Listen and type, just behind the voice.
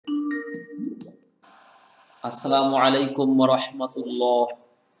আসসালামু আলাইকুম ওয়া রাহমাতুল্লাহ।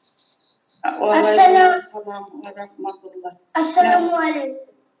 Assalamu alaikum.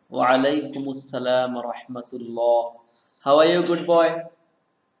 Wa alaykum assalam wa rahmatullah. How are you, good boy?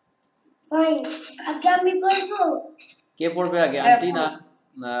 Fine. আগে আমি বলবো? কে পড়বে আগে, আন্টি না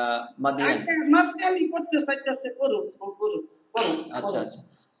মাদিয়ান? মাতকালি করতে চাইতেছে, করুন করুন করুন। আচ্ছা আচ্ছা।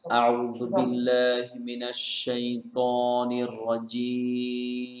 আউযু বিল্লাহি মিনাশ শাইতানির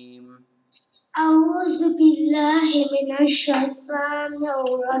রাজীম। أعوذ بالله من الشيطان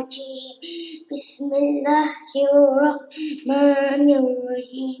الرجيم. بسم الله الرحمن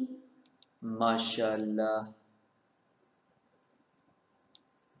الرحيم. মাশাআল্লাহ।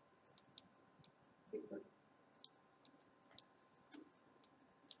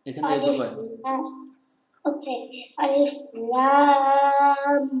 এখানে good boy. Okay. Alif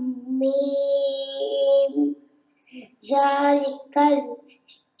Lam Mim. Zalikal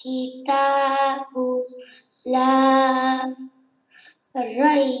kitabu la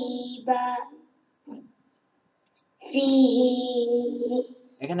raiba fihi.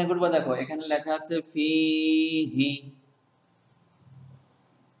 এখানে গুড বয় দেখো, এখানে লেখা আছে ফিহি।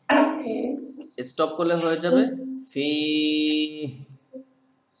 স্টপ করলে হয়ে যাবে ফি।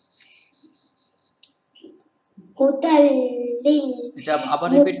 এটা আবার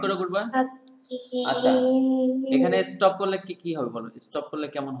রিপিট করে করবা। আচ্ছা, এখানে স্টপ করলে কি কি হবে বলো? স্টপ করলে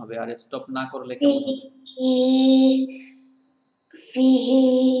কেমন হবে আর স্টপ না করলে কেমন হবে?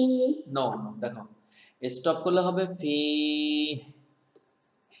 নো নো, দেখো স্টপ করলে হবে ফি।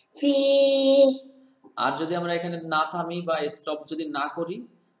 আর যদি আমরা এখানে না থামি বা স্টপ যদি না করি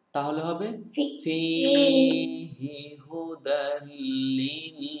তাহলে হবে ফিহি হুদাল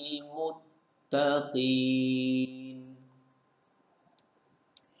লিল মুত্তাকিন।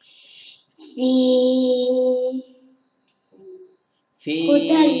 ফিহি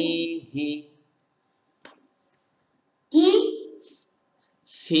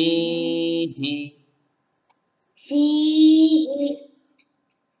ফিহি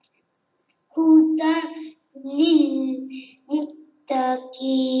হুদাল লিল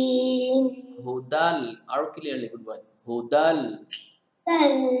মুত্তাকিন। হুদাল, আরো ক্লিয়ারলি গুড বয়, হুদাল।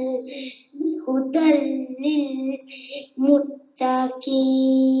 হুদাল লিল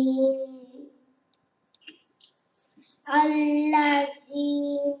মুত্তাকিন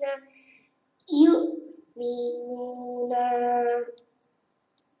আল্লাযীনা ইউমিনুনা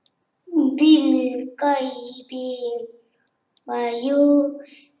বিল গায়বি ওয়া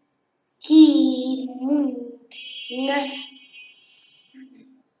ইউকিমুন নাস।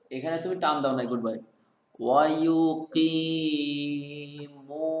 এখানে তুমি টান দাও না, গুড বাই। ওয়ায়ুকিমু,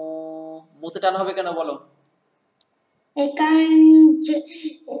 মুতে টান হবে কেন বলো? এখান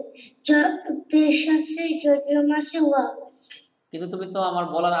পেশাসে জজম আছে ওয়া আছে। কিন্তু তুমি তো আমার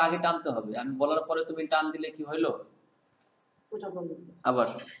বলার আগে টানতে হবে, আমি বলার পরে তুমি টান দিলে কি হইলো? আবার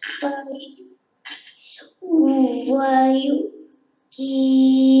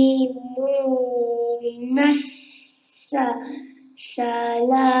ওয়ায়ুকিমুনাস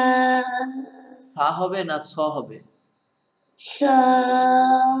সালাহ। সা হবে না স হবে?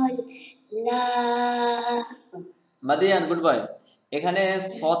 সালাহ। Midian good bye. এখানে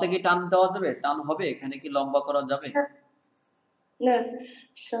স থেকে টান দেওয়া যাবে? টান হবে? এখানে কি লম্বা করা যাবে? না,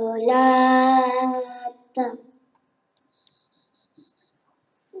 সালাত।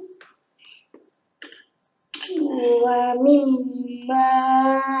 ওয়া মিম্মা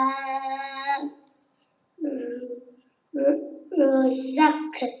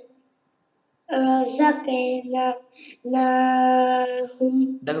রাযাকনাহুম।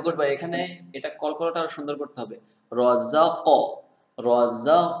 দেখো গুড বাই, এখানে এটা কলকলাটা আরো সুন্দর করতে হবে। রাযাক,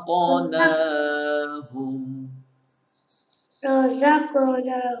 রাযাকনাহুম।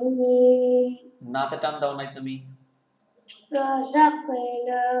 রাযাকনাহুম। নাতে টান দাও নাই তুমি?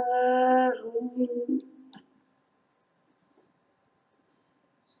 রাযাকনাহুম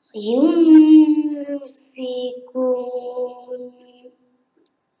ينفقون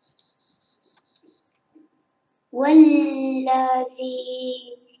والذي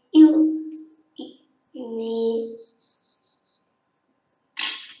يؤمن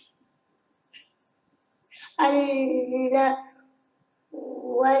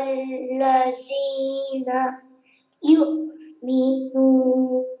والذين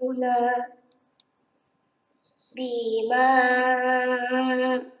يؤمنون بما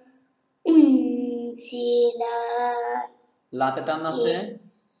উনজিলা। লাতে টান আছে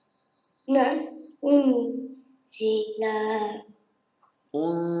না, উনজিলা।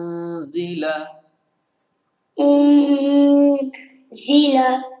 উনজিলা, উনজিলা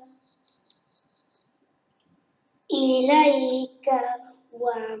ইলাইকা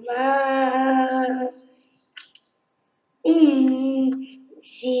ওয়া মা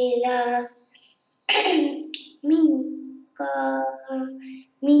أنزل من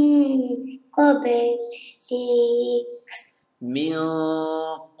من قبلك من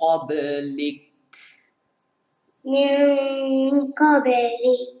قبلك من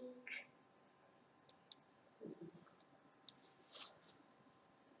قبلك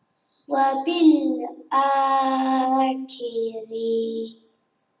وبالآخر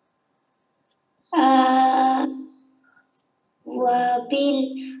وبالآخرة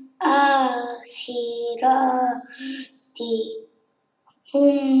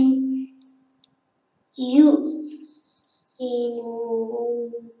هم يؤمنون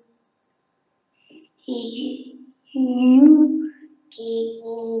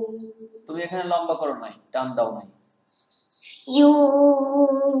তুমি এখানে লম্বা করো নাই, টান দাও নাই।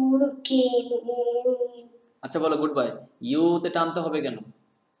 আচ্ছা বলো গুড বাই। ইউ তে টানতে হবে কেন?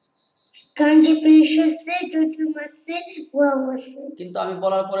 কিন্তু আমি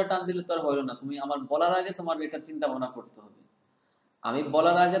বলার পরে টান দিলে তো আর হলো না। তুমি আমার বলার আগে তোমার এটা চিন্তা ভাবনা করতে হবে। আমি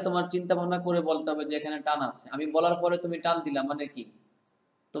বলার আগে তোমার চিন্তা ভাবনা করে বলতে হবে যে এখানে টান আছে। আমি বলার পরে তুমি টান দিলা মানে কি?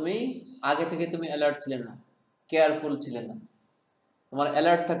 তুমি আগে থেকে তুমি অ্যালার্ট ছিলে না, কেয়ারফুল ছিলে না। তোমার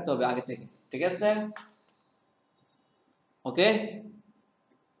অ্যালার্ট থাকতে হবে আগে থেকে, ঠিক আছে? ওকে,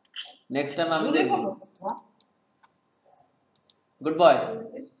 নেক্সট টাইম আমি দেখব। Good boy,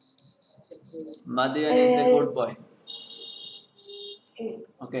 Madian is a good boy.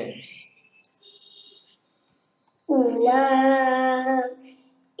 Okay. أولئك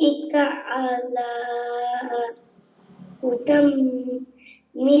على هدى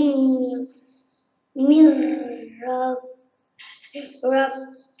من من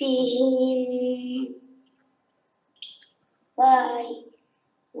ربهم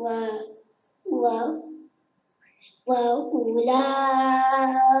وأولئك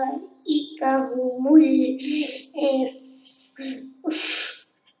هم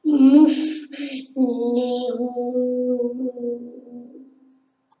المفلحون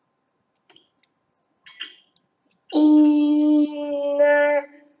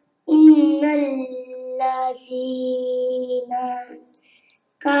إن الذين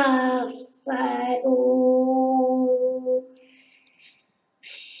كفروا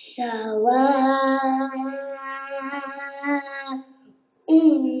سواء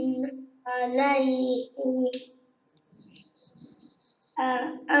عليهم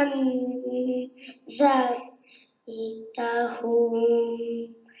أنذرتهم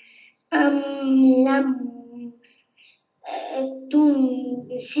أم لم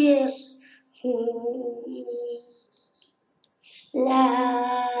تنذرهم لا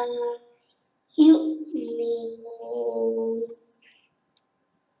يؤمنون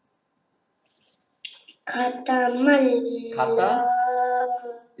ختم Khata?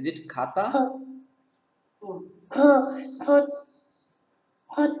 الله Is it khata?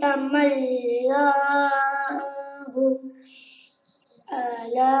 ختم الله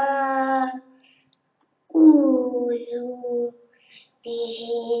على قلوبهم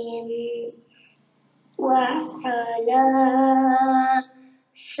وعلى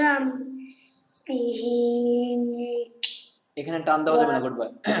سمعهم এখানে টান দেওয়া যাবে না, গুড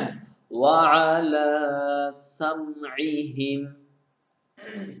বাই। وعلى سمعهم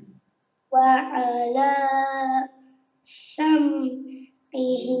وعلى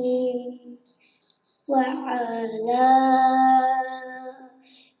سمعهم وعلى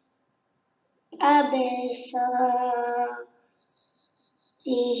أبصارهم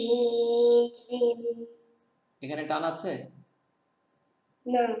এখানে টান আছে?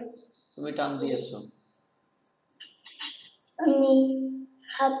 না, তুমি টান দিয়েছো। আমি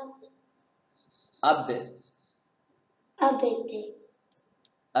আবে আবেতে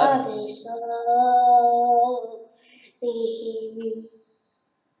আব أبصارهم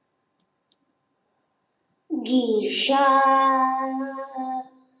غشاوة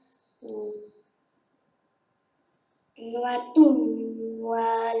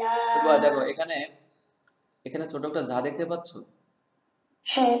ولا গুড বাই। দেখো এখানে এখানে ছোট একটা যা দেখতে পাচ্ছো,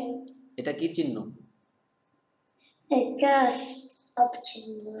 হ্যাঁ, এটা কি চিহ্ন? এটা stop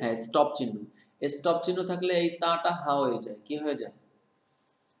চিহ্ন। হ্যাঁ, স্টপ চিহ্ন। স্টপ চিহ্ন থাকলে এই তাটা হা হয়ে যায়। কি হয়ে যায়?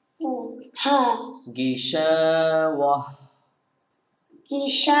 হ্যাঁ, গিশাওয়াহ।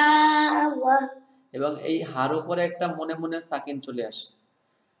 গিশাওয়া এবং এই হার উপরে একটা মনে মনে সাকিন চলে আসে,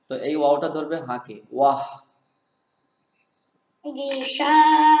 তো এই ওয়াওটা ধরবে হাকে, ওয়াহ।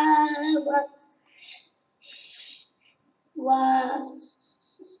 গিশাওয়া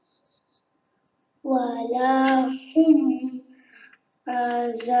ولهم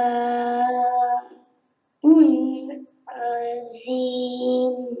عذاب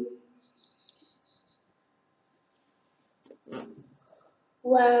عظيم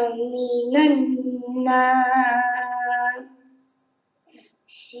ومن الناس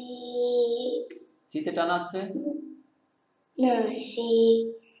সিতে টান আছে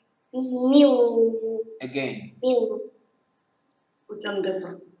মিউ again মিউ উচ্চারণ দেখো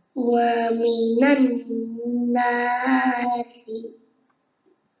ومن الناس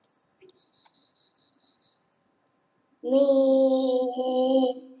مي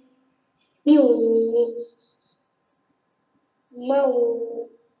ميو مو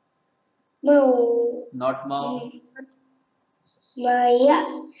مو not mau مايا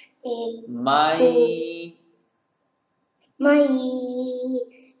my ماي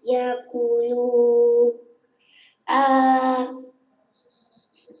يقول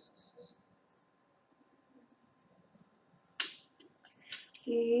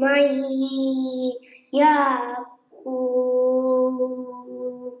ماي يقول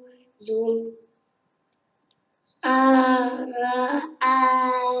آمنا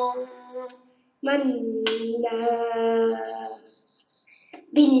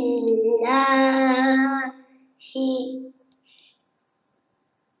بالله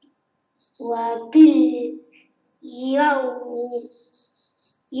وباليوم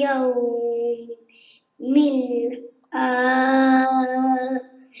يوم الآخر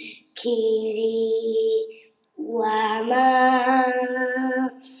وما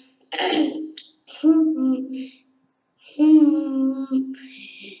هم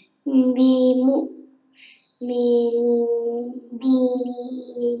بمؤمنين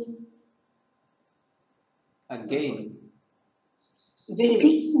again G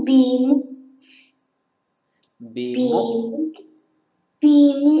bimu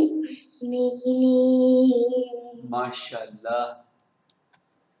بمؤمنين mashallah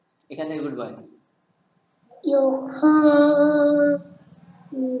এখান থেকে good bye يخادي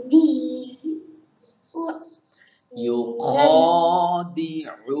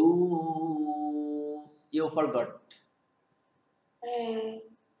yuqadi'u you forgot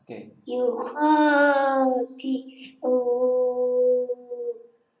okay يخادعون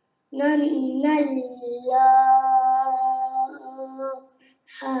الله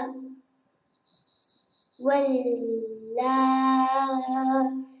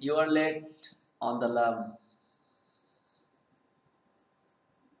you are late on the lam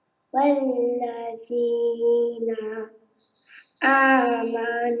والذين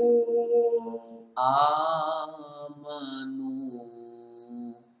آمنوا amanu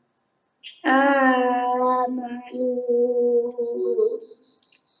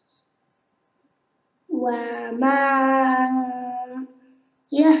وما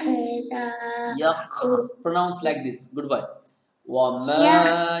يهدى yak pronounce like this goodbye wa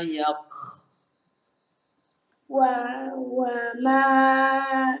ma yak وما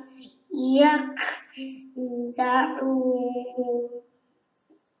يخدعون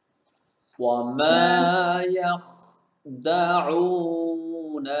وما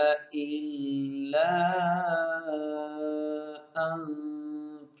يخدعون إلا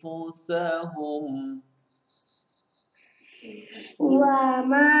أنفسهم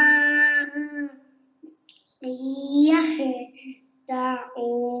وما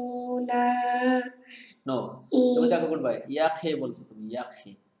يخدعون no তুমি দেখো good bye ইয়া খেয়ে বলছো তুমি ইয়া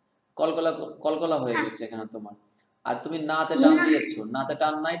খেয়ে কলকলা কলকলা হয়ে গেছে এখানে তোমার আর তুমি নাতে টান দিয়েছো নাতে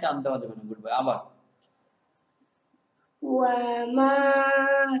টান নাই টান দেওয়া যাবে না গুড বাই আবার وما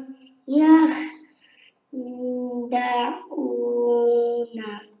يخدعون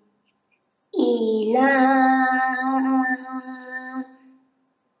إلا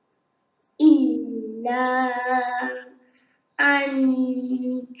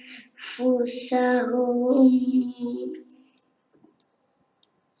أنفسهم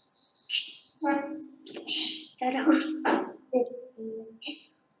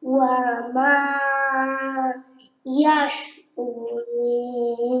وما يشعرون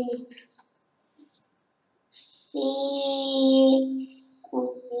في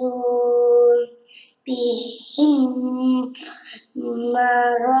قلوبهم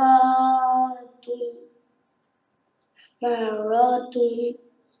مرض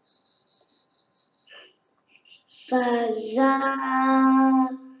فزادهم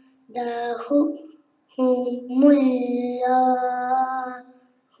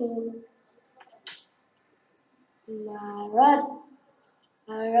الله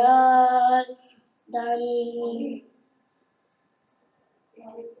مرضا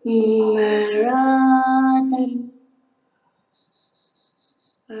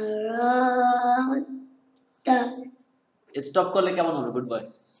স্টপ করলে কেমন হবে good bye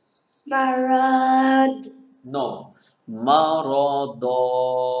مرض no Marad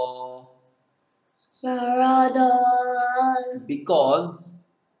مرض because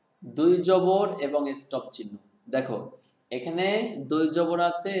দুই জবর এবং স্টপ চিহ্ন। দেখো এখানে দুই জবর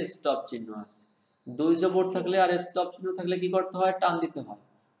আছে, স্টপ চিহ্ন আছে। দুই জবর থাকলে আর স্টপ চিহ্ন থাকলে কি করতে হয়? টান দিতে হয়।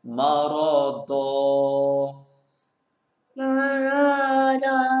 মারাদ, مرض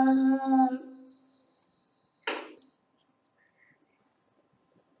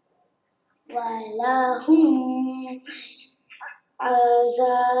ولهم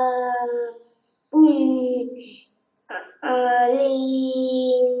عذاب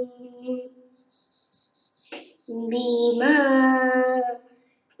أليم بما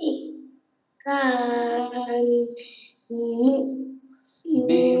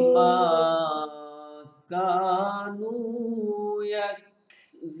বিমা كانوا কানু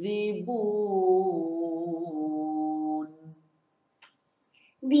ইয়াকযিবুন।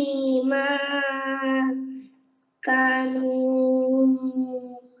 بما كانوا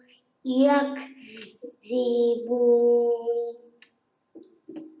يكذبون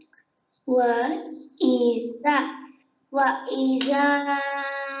وإذا وإذا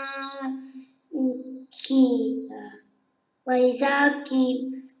قيل وإذا قيل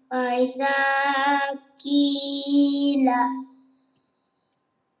وإذا قيل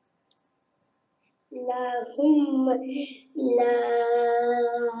لهم لا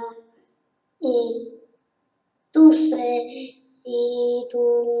تفسدوا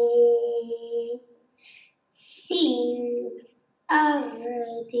في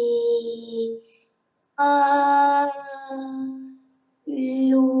الأرض قالوا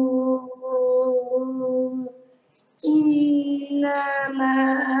إنما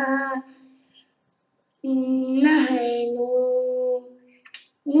نحن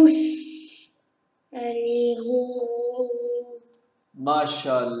مستهزئون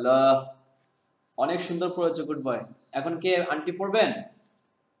মাশাআল্লাহ, অনেক সুন্দর পড়েছো, গুড বয়। এখন কে আন্টি পড়বেন?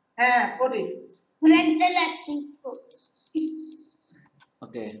 হ্যাঁ করি।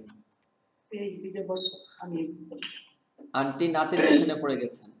 ওকে, এই দিকে বসো, আমি করি। আন্টি নাতির পেছনে পড়ে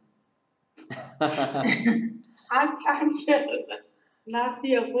গেছেন। আচ্ছা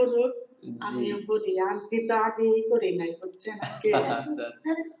নাতিও পড়ুক, জি, আমিও পড়ি। আন্টি তো আগে করি নাই, বুঝছেন? আজকে আচ্ছা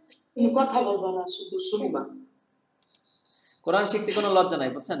আচ্ছা। তুমি কথা বলবা না, শুধু শুনবা। কোরআন শিখতে কোনো লজ্জা নাই,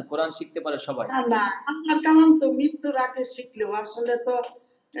 বুঝছেন? কোরআন শিখতে পারে সবাই। না না, আপনার কালাম তো মৃত্যুর আগে শিখলেও আসলে তো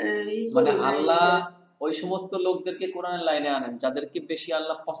ই মানে করি নাই আল্লাহ যে। ওই সমস্ত লোকদেরকে কোরআনের লাইনে আনেন যাদেরকে বেশি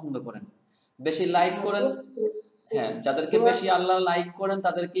আল্লাহ পছন্দ করেন, বেশি লাইক করেন। হ্যাঁ, যাদেরকে বেশি আল্লাহ লাইক করেন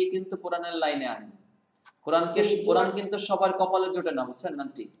তাদেরকেই কিন্তু কোরআনের লাইনে আনেন। কোরআন কিন্তু সবার কপালে জোটে না, বুঝছেন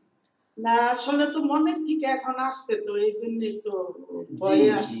আন্টি? না আসলে তো মনের থেকে এখন আসতে, তো এই জন্যই তো জি ভয়ে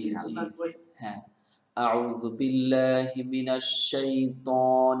জি আসছে জি, আল্লাহর ভয়। হ্যাঁ। আউযু বিল্লাহি মিনাশ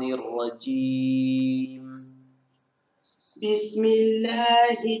শাইতানির রাজীম।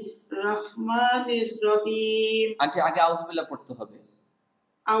 বিসমিল্লাহির রহমানির রহিম। আন্টি আগে আউযু বিল্লাহ পড়তে হবে।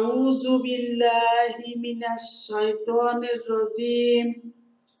 আউযু বিল্লাহি মিনাশ শাইতানির রাজিম।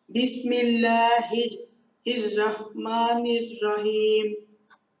 বিসমিল্লাহির রহমানির রহিম।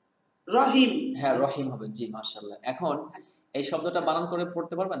 রহিম, হ্যাঁ, আচ্ছা। রহিম হবে, জি মাশাআল্লাহ। এখন এই শব্দটা বানান করে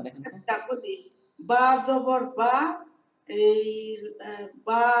পড়তে পারবেন? দেখেন তো। একটা বলি, বা জবর বা, এই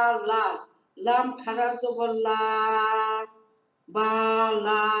বা লা, লাম খারা জবর লা, বা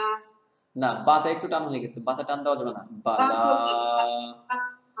লা। না, বাতে একটু টান হয়ে গেছে, বাতে টান দেওয়া যাবে না। বা বালা। জবর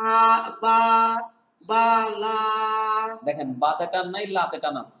আ, বা, বা লা। দেখেন বাতে টান নাই, লাতে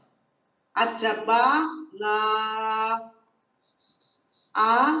টান আছে। আচ্ছা, বা লা,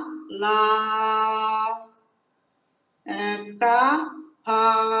 আ লা, কা হা,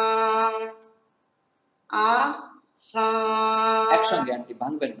 আ সা, একসঙ্গে আন্টি,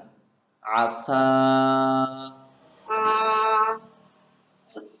 ভাঙবেন না। আসা। আ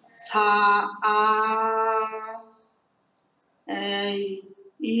সা, আ, এই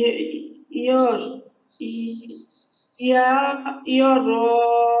ইয়র, ইয়া, ইয়র,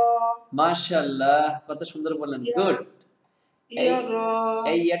 মাশাআল্লাহ, কত সুন্দর বললেন, গুড। এই ইয়র।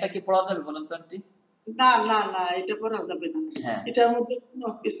 এই এটা কি পড়া যাবে বলেন তো আন্টি? না না না, এটা করা যাবে না। হ্যাঁ এটার মধ্যে কোনো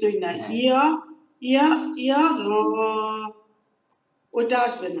কিছুই নাই। হ্যাঁ, ইয়া, ইয়া, ইয়া র, ওইটা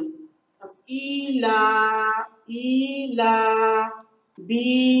আসবে না। ইলা, ইলা,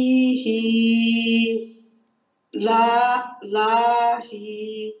 বিহি, লা, লাহি,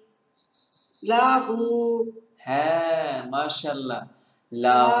 লাহু, হ্যাঁ মাশাআল্লাহ।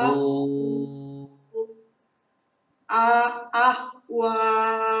 লাহু, লাহু। আ, আহওয়া।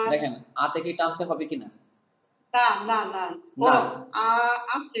 দেখেন আতে কি টানতে হবে কিনা? না না না, ও না, আ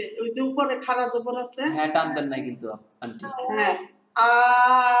আছে, ওই যে উপরে খাড়া জবর আছে। হ্যাঁ টান দেন নাই কিন্তু আন্টি। হ্যাঁ, আ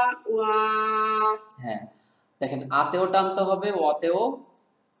ওয়া। হ্যাঁ, দেখেন আতেও টানতে হবে, ওতেও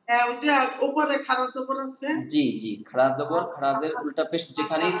হ্যাঁ, ওই যে উপরে খাড়া জবর আছে। জি জি, খাড়া জবর, খাড়াজের উল্টা পেশ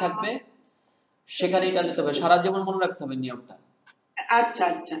যেখানেই থাকবে সেখানেই টান দিতে হবে, সারা জীবন মনে রাখতে হবে নিয়মটা। আচ্ছা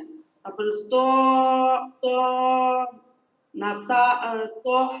আচ্ছা, তারপরে ত না তা ত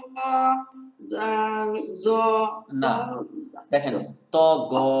জ ত না, দেখেন, ত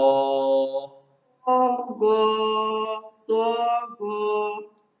গ, গ ত গ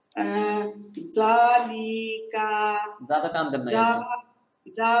আহ, জালিকা যাতে টান দেন নাই জা আন্টি।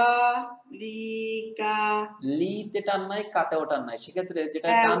 জালিকা। লিতে টান নাই, কাতেও টান নাই, সেক্ষেত্রে যেটা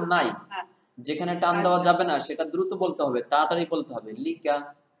হ্যাঁ, টান নাই, হ্যাঁ, যেখানে টান দেওয়া আচ্ছা যাবে না সেটা দ্রুত বলতে হবে, তাড়াতাড়ি বলতে হবে, লিকা।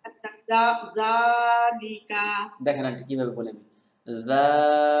 আচ্ছা, জালিকা দেখেন আন্টি কিভাবে বলে আমি,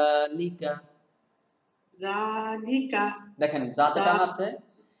 যালিকা। জালিকা দেখেন যাতে জা টান আছে,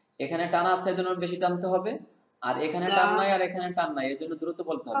 এখানে টান আছে এজন্য বেশি টানতে হবে, আর এখানে জা টান নাই আর এখানে টান নাই এজন্য দ্রুত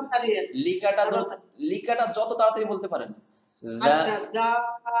বলতে হবে। তাড়াতাড়ি আছে, লিকাটা দ্রুত, তাড়াতাড়ি। লিকাটা যত তাড়াতাড়ি বলতে পারেন। আচ্ছা,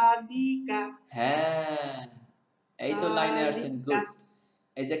 জালিকা হ্যাঁ, এই তো লাইনে আসছেন, জালিকা গুড।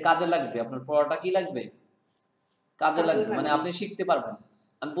 এই যে কাজে লাগবে, আপনার পড়াটা কি লাগবে, কাজে কাজে লাগবে, মানে লাগবে। আপনি শিখতে পারবেন।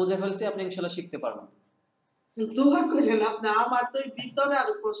 আমি বুঝে ফেলছি, আপনি ইনশাল্লাহ শিখতে পারবেন। দোয়া করেন আপনি, আমার তো এই ভিতরে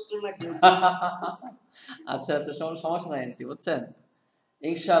আরো কষ্ট লাগে। আচ্ছা আচ্ছা, সমস্যা নাই আন্টি, বুঝছেন,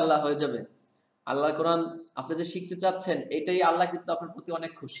 ইনশাআল্লাহ হয়ে যাবে। আল্লাহ কোরআন আপনি যে শিখতে চাচ্ছেন, এটাই আল্লাহ কিন্তু আপনার প্রতি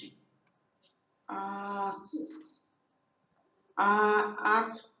অনেক খুশি। আহ আখ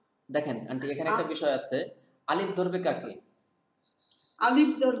দেখেন আন্টি, এখানে একটা আখ বিষয় আছে, আলিফ ধরবে কাকে,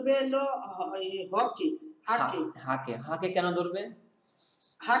 আলিফ ধরবে হলো হকে হা, হাকে হাকে। হাকে কেন ধরবে,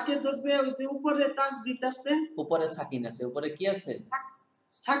 হাকে ধরবে, ওই যে উপরে তাসদিদ আছে, উপরে সাকিন আছে, উপরে কি আছে,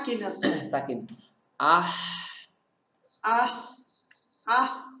 সাকিন আছে। সাকিন। আহ, আহ আহ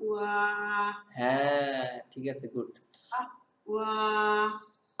ওয়া হ্যাঁ ঠিক আছে, গুড। আহ ওয়া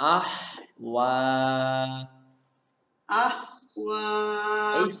আহ, ওয়া। আহ ওয়া।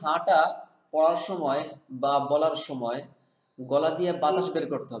 এই হাটা পড়ার সময় বা বলার সময় গলা দিয়ে জি, বাতাস বের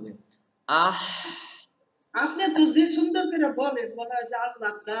করতে হবে। আহ। আপনি তো যে সুন্দর করে বলেন, মনে হয় যে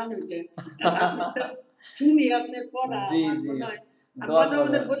আল্লাহর দান ওইটা। আমি তো শুনি আপনার পড়া, জি আমার জি, মনে হয়, আমি দোয়া মনে মনে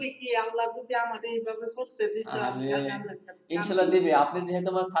করবেন। বলি কি, আল্লাহ যদি আমার এইভাবে করতে দিত, আমি আরে, খালি আল্লাহর কাছে ইনশাল্লাহ কান্দি। দিবে, আপনি যেহেতু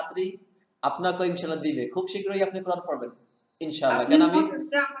আমার ছাত্রী, আপনাকেও ইনশাল্লাহ দিবে, খুব শীঘ্রই আপনি কোরআন পড়বেন ইনশাআল্লাহ। আপনি কেন আমি, পড়েন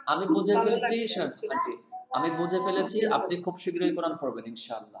যে আমার আমি খুব বুঝে ভালো ফেলেছি, লাগছে। শোন আন্টি, আমি বুঝে ফেলেছি আপনি খুব শীঘ্রই কোরআন পড়বেন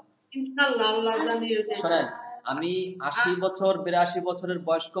ইনশাআল্লাহ। ইনশাআল্লাহ আল্লাহ জানিয়ে দেবে। শোনেন, আমি ৮০ বছর ৮২ বছরের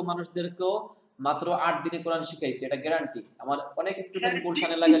বয়স্ক মানুষদেরকেও মাত্র ৮ দিনে কোরআন শিখাইছি, এটা গ্যারান্টি। আমার অনেক স্টুডেন্ট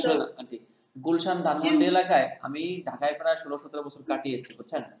গুলশান এলাকায়, কিন্তু শোনেন আন্টি, গুলশান ধানমন্ডি কিন্তু এলাকায়, আমি ঢাকায় প্রায় ১৬-১৭ বছর কাটিয়েছি,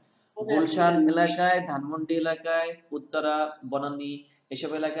 বুঝছেন। গুলশান এলাকায়, ধানমন্ডি এলাকায়, উত্তরা, বনানী,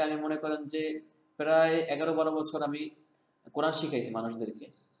 এসব এলাকায় আমি মনে করেন যে প্রায় ১১-১২ বছর আমি কোরআন শিখাইছি মানুষদেরকে।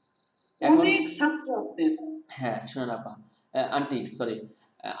 এখন, অনেক ছাত্র আপনার। হ্যাঁ শোনেন আপা, আন্টি সরি,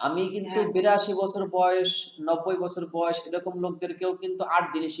 আমি কিন্তু হ্যাঁ, ৮২ বছর বয়স, ৯০ বছর বয়স এরকম লোকদেরকেও কিন্তু ৮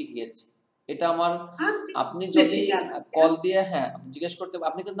 দিনে শিখিয়েছি। এটা আমার, আর আপনি বেশি যদি জানা কল দিয়ে, হ্যাঁ জিজ্ঞেস করতে,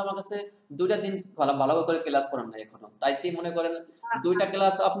 আপনি কিন্তু আমার কাছে ২টা দিন ভালো করে ক্লাস করেন নাই এখনো, তাইতেই মনে করেন ২টা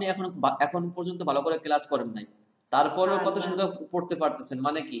ক্লাস আপনি এখন পর্যন্ত ভালো করে ক্লাস করেন নাই, তারপরেও কত না, সুন্দর পড়তে পারতেছেন,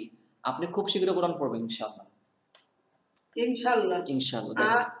 মানে কি, আপনি খুব শীঘ্র কোরআন পড়বেন ইনশাআল্লাহ। ইনশাআল্লাহ। ইনশাআল্লাহ, আ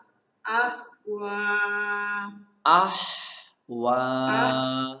দেখেন, আহ ওয়া আহ, ওয়া, আহ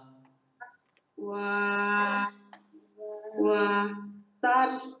ওয়া ওয়া তার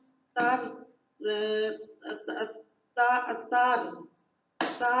তার তার তার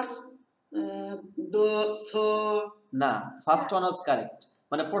তার দ স না, ফার্স্ট ওয়ান ওয়াজ কারেক্ট,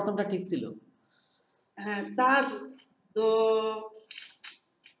 মানে প্রথমটা ঠিক ছিল। হ্যাঁ, তার দ,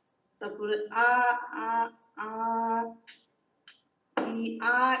 তারপরে আ আ আ ই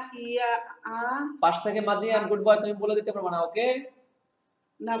আ ইয়া আ পাশ থেকে মাদিয়ান, গুড বয়, তুমি বলে দিতে পারবে না, ওকে।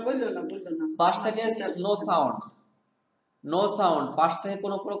 না, বললো না পাশ আমার থেকে শিকার নো সাউন্ড, নো সাউন্ড, পাশ থেকে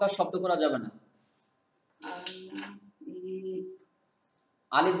কোনো প্রকার শব্দ করা যাবে না।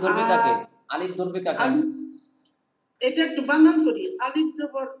 আলিফ ধরবে কাকে, আ আলিফ ধরবে কাকে আলিফ, এটা একটু বানান করি, আলিফ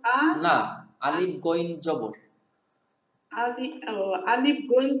জবর আ না, আ- আলিফ গইন জবর, আলিফ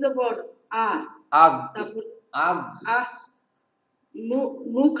গোইন জবর আ, আগ, তারপর আগ। আহ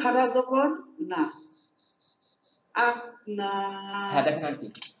নু খারা জবর না, আক না, হ্যাঁ দেখেন আন্টি,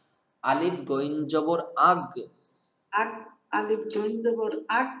 আলিফ গইন জবর আগ, আক আলিফ গোইন জবর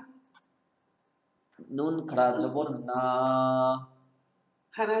আক, নুন খাড়া জবর না,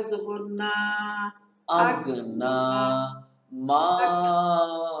 খারা জবর না, আক আগনা, না, মা,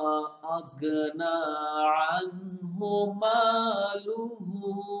 আক আগনা আনহু মালুহু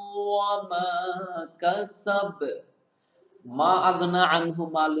ওয়া মা কাসাব, মা আগনা আনহু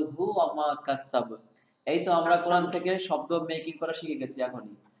মালুহু ওয়া মা কাসাব। এই তো আমরা কোরআন কাসাব। থেকে শব্দ মেকিং করা শিখে গেছি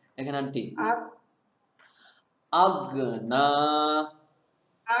এখনই। এখানে আন্টি আগ আগনা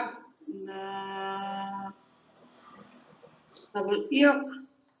আগনা তারপর ইয়ক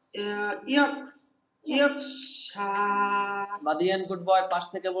ইয়ক ইয়কশা মাদিয়ান গুড বয়, পাশ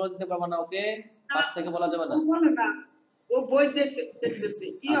থেকে বলে দিতে পারবা না, ওকে পাশ থেকে বলা যাবে ও না। বলে না, ও বই দেখতেছে।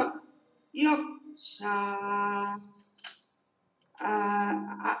 ইয়ক ইয়কশা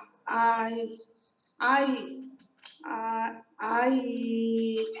আই আই আই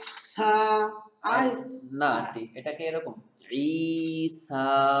সা আই না আন্টি, এটাকে এরকম ঈসা,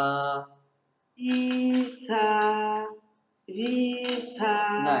 ইসা রিসা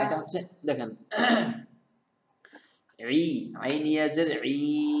না এটা হচ্ছে দেখেন ই, আইন ইয়াজের ই,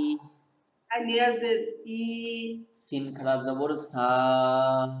 আলিয়াজের ই সিন খাড়া জবর সা।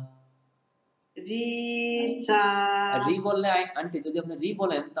 রিসা রি বললে আন্টি যদি আপনি রি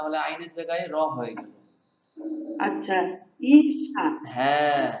বলেন তাহলে আইনের জায়গায় র হয়ে গেল। আচ্ছা ইসা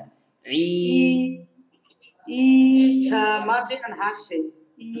হ্যাঁ ই, ই ইসা মাদেন হাসে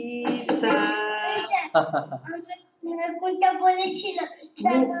ইসা কোনটা বলেছিল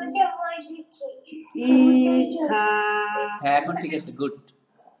ইসা হ্যাঁ এখন ঠিক আছে, গুড।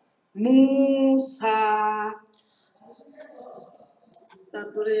 মুসা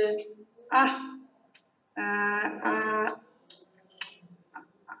তারপরে আহ আহ আহ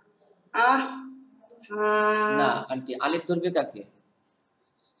আহ না আন্টি আলিফ ধরবে কাকে?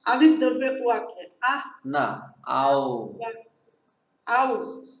 আলিফ ধরবে ওয়াকে আহ না, আও আও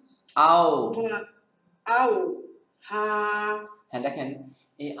আও। আও হা হ্যাঁ দেখেন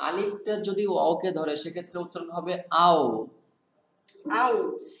এই আলিফটা যদি ওকে ধরে সেক্ষেত্রে উচ্চারণ হবে আও। আও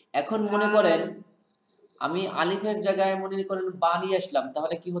এখন মনে করেন আমি আলিফের জায়গায় মনে করেন বা নিয়ে আসলাম,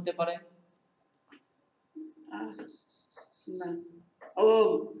 তাহলে কি হতে পারে? না ও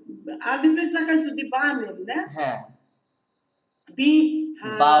আলিফের জায়গায় যদি বা নেন না হ্যাঁ বি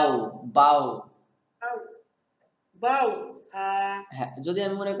হা বাও, বাও। আও বাও হা হ্যাঁ যদি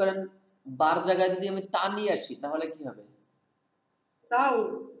আমি মনে করেন বার জায়গায় যদি আমি তা নিয়ে আসি তাহলে কি হবে? তাও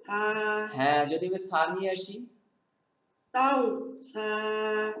হা হ্যাঁ যদি আমি সা নিয়ে আসি, তাও সা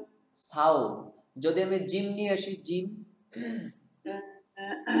সাও। যদি আমি জিম নিয়ে আসি, জিম।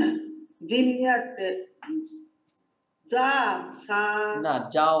 জিম নিয়ে আসছে যা সা না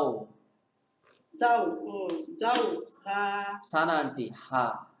যাও, যাও ও যাও সা সানা আন্টি হা।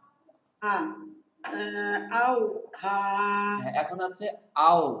 হা আও হা হ্যাঁ এখন আছে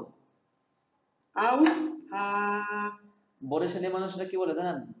আও। আও হা বরিশালী মানুষরা কি বলে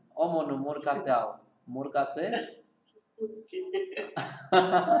জানেন? ও মনু মোর কাছে আও, মোর কাছে।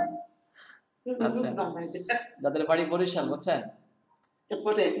 আচ্ছা যাদের বাড়ি বরিশাল বুঝছেন,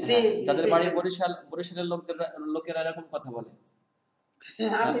 তারপরে জি হ্যাঁ জি যাদের বাড়ি বরিশাল, বরিশালের লোকেরা এরকম কথা বলে।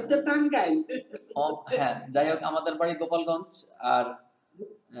 আমি তো টাঙ্গাইল হ্যাঁ যাই হোক আমাদের বাড়ি গোপালগঞ্জ, আর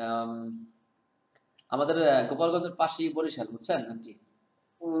আম, আমাদের গোপালগঞ্জের পাশেই বরিশাল বুঝছেন আন্টি।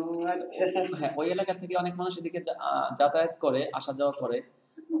 ও আচ্ছা হ্যাঁ ওই এলাকা থেকে অনেক মানুষ এদিকে যাতায়াত করে, আসা যাওয়া করে,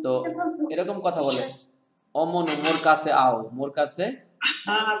 তো এরকম কথা বলে অমনু মোর কাছে আও, মোর কাছে।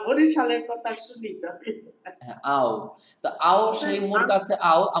 হ্যাঁ বরিশালের কথা শুনি তো হ্যাঁ আও, তো আও সেই মোর কাছে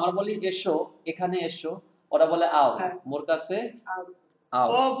আও, আমরা বলি এসো, এখানে এসো, ওরা বলে আও, হ্যাঁ মোর কাছে আও আও।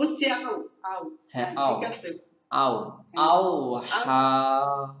 ও বুঝছি আও আও হ্যাঁ হ্যাঁ আও, ঠিক আছে আও হ্যাঁ আও আও হা,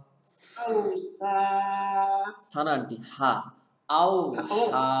 আও সা সানা আন্টি হা, আও ও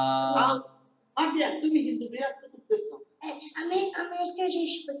হা। আও আদিয়া তুমি কিন্তু বিরাট করতেছো আমি একটা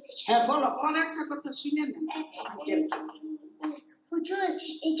শেষ করতে চাই। হ্যাঁ বলো আর একটা কথা শুনে নেন হুজুর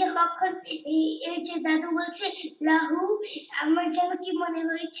এটা কখন এই যে দাদু বলছে লাহু, আমার যেন কি মনে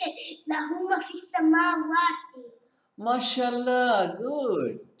হয়েছে লাহু মাফিস সামাওয়াতি। মাশাআল্লাহ,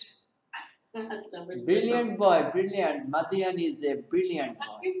 গুড, আচ্ছা বুঝছি brilliant boy, brilliant. Madian is a brilliant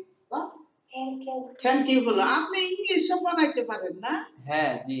boy. Thank you বলো আপনি ইংলিশও বানাইতে পারেন না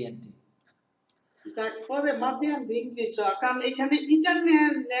হ্যাঁ জি আন্টি। যাক পরে মাধ্যম ইংলিশ কারণ এখানে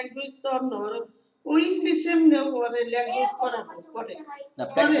ইন্টারনেট ল্যাঙ্গুয়েজ তো অন্য ও ইংলিশ এমনিও পরে ল্যাঙ্গুয়েজ করা হয় পরে না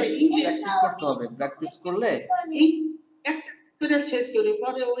পরে প্র্যাকটিস, ইংলিশ প্র্যাকটিস করতে হবে, প্র্যাকটিস করলে একটা করে শেষ করি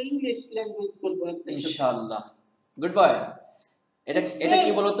পরে ও ইংলিশ ল্যাঙ্গুয়েজ করবো আপনার সাথে ইনশাআল্লাহ। Good boy. এটা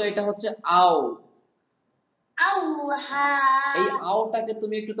কি বলতো? এটা হচ্ছে আও। আউহা এই আওটাকে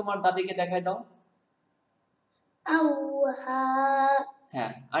তুমি একটু তোমার দাদিকে দেখাই দাও। আউহা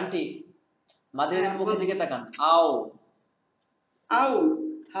হ্যাঁ আন্টি হ্যাঁ মাদিয়ানের মুখের বলো দিকে তাকান, আও। আও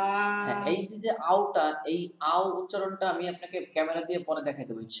হা হ্যাঁ এই যে আওটা, এই আও উচ্চারণটা আমি আপনাকে ক্যামেরা দিয়ে পরে দেখাই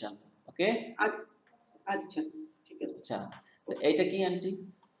দেবো ইনশাআল্লাহ, ওকে? আচ্ছা ঠিক আছে আচ্ছা তো এইটা কি আন্টি?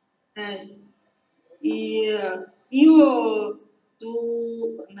 হ্যাঁ ইয়া ইউ তু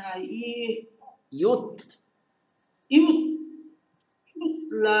না ই ইউথ। ইউথ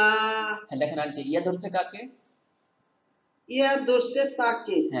লা হ্যাঁ দেখেন আন্টি, ইয়া ধরছে কাকে? ইয়া ধরছে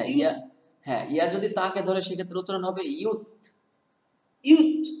তাকে হ্যাঁ ইয়া, হ্যাঁ ইয়া যদি তাকে ধরে সেক্ষেত্রে উচ্চারণ হবে ইউথ।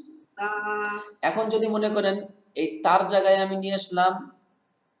 ইউথ তা এখন যদি মনে করেন এই তার জায়গায় আমি নিয়ে আসলাম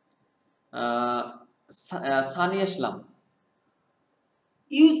সা নিয়ে আসলাম,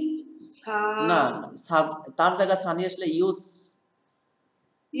 ইউথ সা না তার জায়গায় সা নিয়ে আসলে ইউস,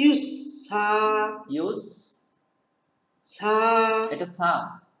 ইউস সা ইউস, সা এটা সা।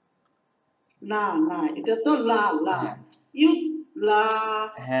 না না এটা তো লা লা হ্যাঁ ইউথ লা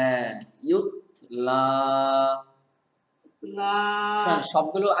হ্যাঁ ইউথ লা। লা শোনেন,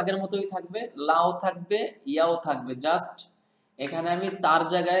 সবগুলো আগের মতোই থাকবে, লাও থাকবে, ইয়াও থাকবে, জাস্ট এখানে আমি তার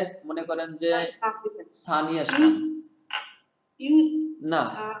জায়গায় মনে করেন যে সা নিয়ে আসলাম। ইউথ না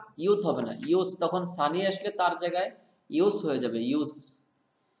সা ইউথ হবে না, ইউস, তখন সা নিয়ে আসলে তার জায়গায় ইউস হয়ে যাবে, ইউস।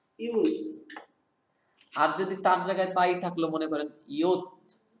 ইউস আর যদি তার জায়গায় তাই থাকলো, মনে করেন ইউথ,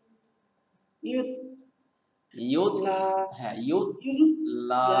 ইউথ ইউথ, লা হ্যাঁ ইউথ ইউথ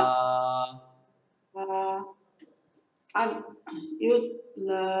লা। লা আর ইউথ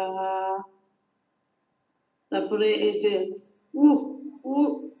লা তারপরে এই যে উ উ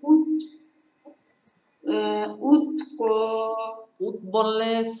উত উত ক উত বললে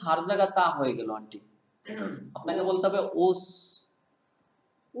সার জায়গা তা হয়ে গেল আন্টি, আপনাকে বলতে হবে উস।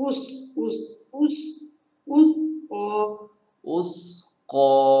 উস উস উস উত ক উস ক।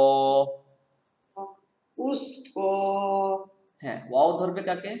 উস ক হ্যাঁ ওয়াও ধরবে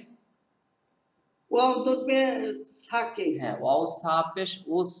কাকে? ওয়াও ধরবে সাকে হ্যাঁ ওয়াও সা পেশ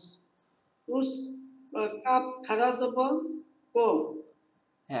উস। উস কাপ খারা জবর ক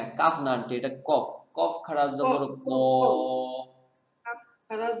হ্যাঁ কাফ না আন্টি, এটা কফ, কফ খাড়া ক জবর ক ক। ক কাপ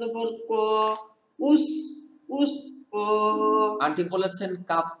খারা জবর ক উস উস ক আন্টি বলেছেন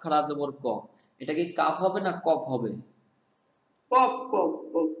কাফ খাড়া জবর ক, এটা কি কাফ হবে না কফ হবে? কপ কপ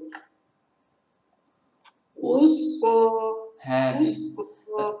কপ উস। উস ক হ্যাঁ উস ঠিক। ক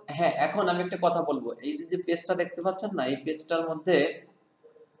হ্যাঁ এখন আমি একটা কথা বলবো, এই যে যে পেজটা দেখতে পাচ্ছেন না, এই পেজটার মধ্যে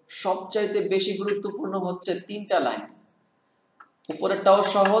সবচাইতে বেশি গুরুত্বপূর্ণ হচ্ছে 3টা লাইন। উপরেরটাও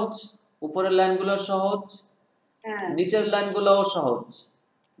সহজ, উপরের লাইনগুলো সহজ, হ্যাঁ নিচের লাইনগুলোও সহজ,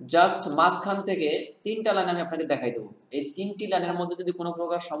 জাস্ট মাঝখান থেকে 3টা লাইন আমি আপনাকে দেখাই দেবো। এই 3টি লাইনের মধ্যে যদি কোনো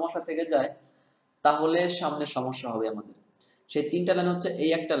প্রকার সমস্যা থেকে যায় তাহলে সামনে সমস্যা হবে আমাদের। সেই 3টা লাইন হচ্ছে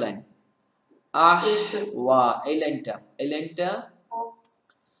এই একটা লাইন আহ এইটা ওয়া, এই লাইনটা, এই লাইনটা,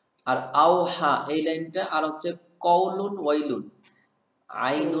 আর আও হা এই লাইনটা, আর হচ্ছে কওলুন ওয়াইলুন,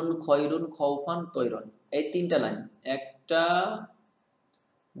 আইনুন খয়রুন খৌফান তৈরন, এই 3টা লাইন, একটা,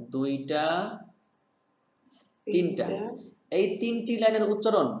 দুইটা, 3টা। তিনটা এই 3টি লাইনের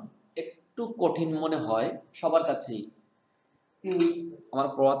উচ্চারণ একটু কঠিন মনে হয় সবার কাছেই। আমার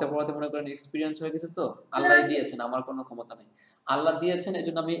পড়াতে পড়াতে মনে করেন এক্সপিরিয়েন্স হয়ে গেছে, তো আল্লাহই দিয়েছেন, আমার কোনো ক্ষমতা নেই, আল্লাহ দিয়েছেন,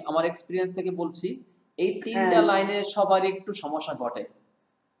 এজন্য আমি আমার এক্সপিরিয়েন্স থেকে বলছি। এই 3টা হ্যাঁ লাইনে সবার একটু সমস্যা ঘটে।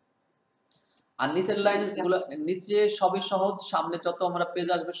 আর নিচের লাইন গুলো, নিচে সবই সহজ, সামনে যত আমরা পেজ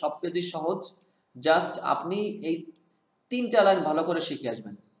আসবে সব পেজই সহজ, জাস্ট আপনি এই 3টা লাইন ভালো করে শিখে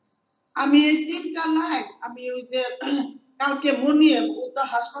আসবেন। আমি এই তিনটা লাইন আমি ওই যে কালকে মনিয়ে ও তো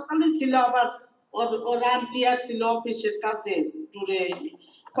হাসপাতালে ছিল, আবার ওর আন্টি আসছিল অফিসের কাছে টুরে,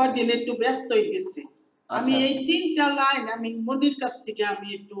 কয়দিন একটু ব্যস্ত হয়ে গেছে। আমি আচ্ছা এই আচ্ছা তিনটা লাইন আমি মনির কাছ থেকে আমি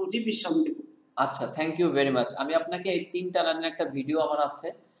একটু রিভিশন দেব। আচ্ছা, থ্যাংক ইউ ভেরি মাচ। আমি আপনাকে এই 3টা লাইনের একটা ভিডিও আমার আছে,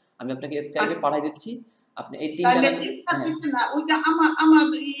 আমি আপনাকে স্কাইপে আচ্ছা, পাঠিয়ে দিচ্ছি। আপনি এই 3টা তাহলে লাইন, টিকটা হ্যাঁ দিতে না ওই যে আমার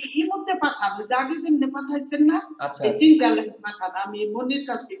ই মধ্যে পাঠাবো, যে আগে যেমনি পাঠাইছেন না, আচ্ছা এই আচ্ছা তিনটা লাইন পাঠাবো, আমি মনির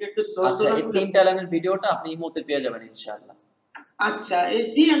কাছ থেকে একটু আচ্ছা, জোরা এই করে 3টা লাইনের ভিডিওটা আপনি ইমোতে পেয়ে যাবেন ইনশাআল্লাহ। আচ্ছা এই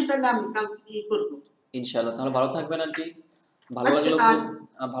দিয়ে তাহলে আমি কালকে কি করবো। ইনশাআল্লাহ, তাহলে ভালো থাকবেন আন্টি, ভালো আচ্ছা লাগলো আর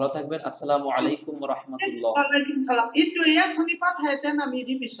খুব। ভালো থাকবেন, আসসালামু আলাইকুম ওয়া রাহমাতুল্লাহ। ওয়ালাইকুম সালাম, একটু এখনই পাঠায় দেন, আমি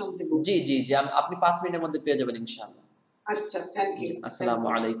রিভিশন দেব। জি জি জি, আপনি 5 মিনিটের মধ্যে পেয়ে যাবেন ইনশাআল্লাহ। আচ্ছা থ্যাংক জি ইউ থ্যাংক আসসালামু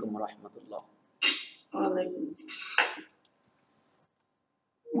ইউ আলাইকুম ওয়া রাহমাতুল্লাহ। ওয়ালাইকুম